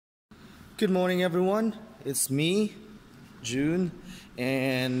Good morning, everyone. It's me, June,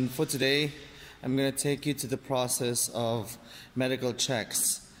 and for today I'm going to take you to the process of medical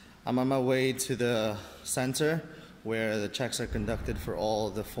checks. I'm on my way to the center where the checks are conducted for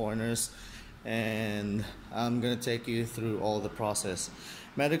all the foreigners, and I'm going to take you through all the process.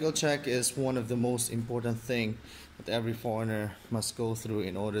 Medical check is one of the most important thing that every foreigner must go through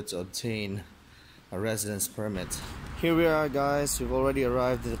in order to obtain a residence permit. Here we are, guys. We've already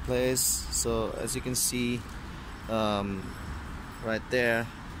arrived at the place. So as you can see right there,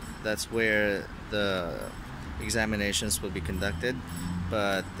 that's where the examinations will be conducted.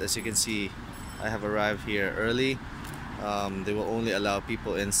 But as you can see, I have arrived here early. They will only allow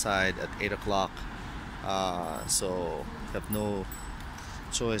people inside at 8 o'clock, so you have no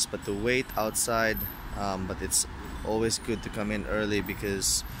choice but to wait outside. But it's always good to come in early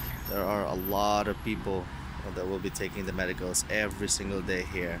because there are a lot of people that will be taking the medicals every single day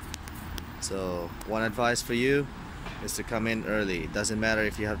here. So one advice for you is to come in early. It doesn't matter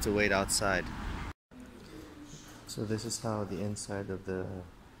if you have to wait outside. So this is how the inside of the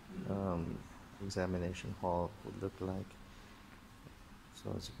examination hall would look like.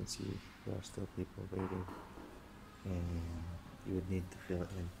 So as you can see, there are still people waiting, and you would need to fill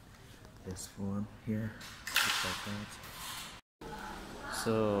in this form here, just like that.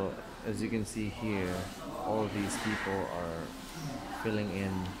 So as you can see here, all of these people are filling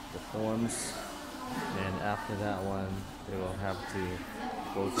in the forms, and after that one they will have to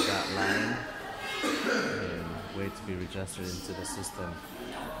go to that line and wait to be registered into the system.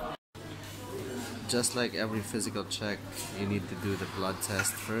 Just like every physical check, you need to do the blood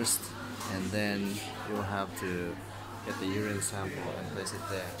test first, and then you'll have to get the urine sample and place it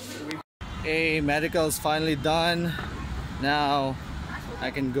there. Hey, medical is finally done. Now I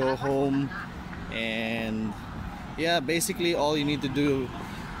can go home, and yeah, basically all you need to do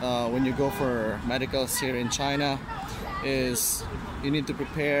when you go for medicals here in China is you need to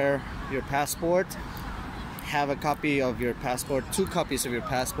prepare your passport, have a copy of your passport, 2 copies of your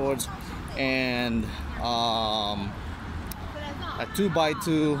passports, and a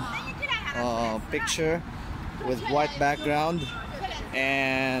 2x2 picture with white background,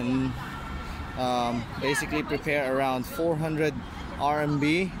 and basically prepare around 400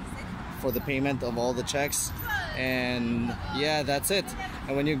 RMB for the payment of all the checks, and yeah, that's it.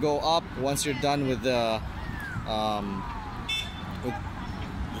 And when you go up, once you're done with the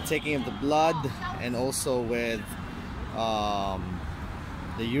taking of the blood and also with the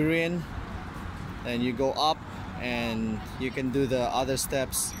urine, and you go up and you can do the other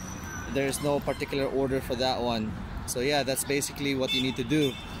steps. There's no particular order for that one. So yeah, that's basically what you need to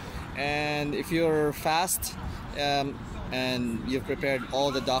do. And if you're fast and you've prepared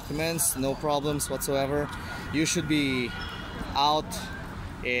all the documents, no problems whatsoever, you should be out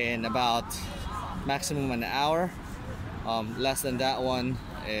in about maximum an hour, less than that one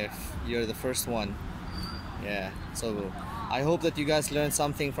if you're the first one. Yeah, so I hope that you guys learned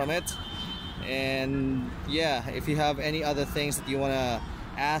something from it, and yeah, if you have any other things that you want to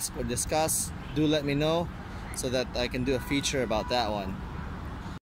ask or discuss, do let me know so that I can do a feature about that one.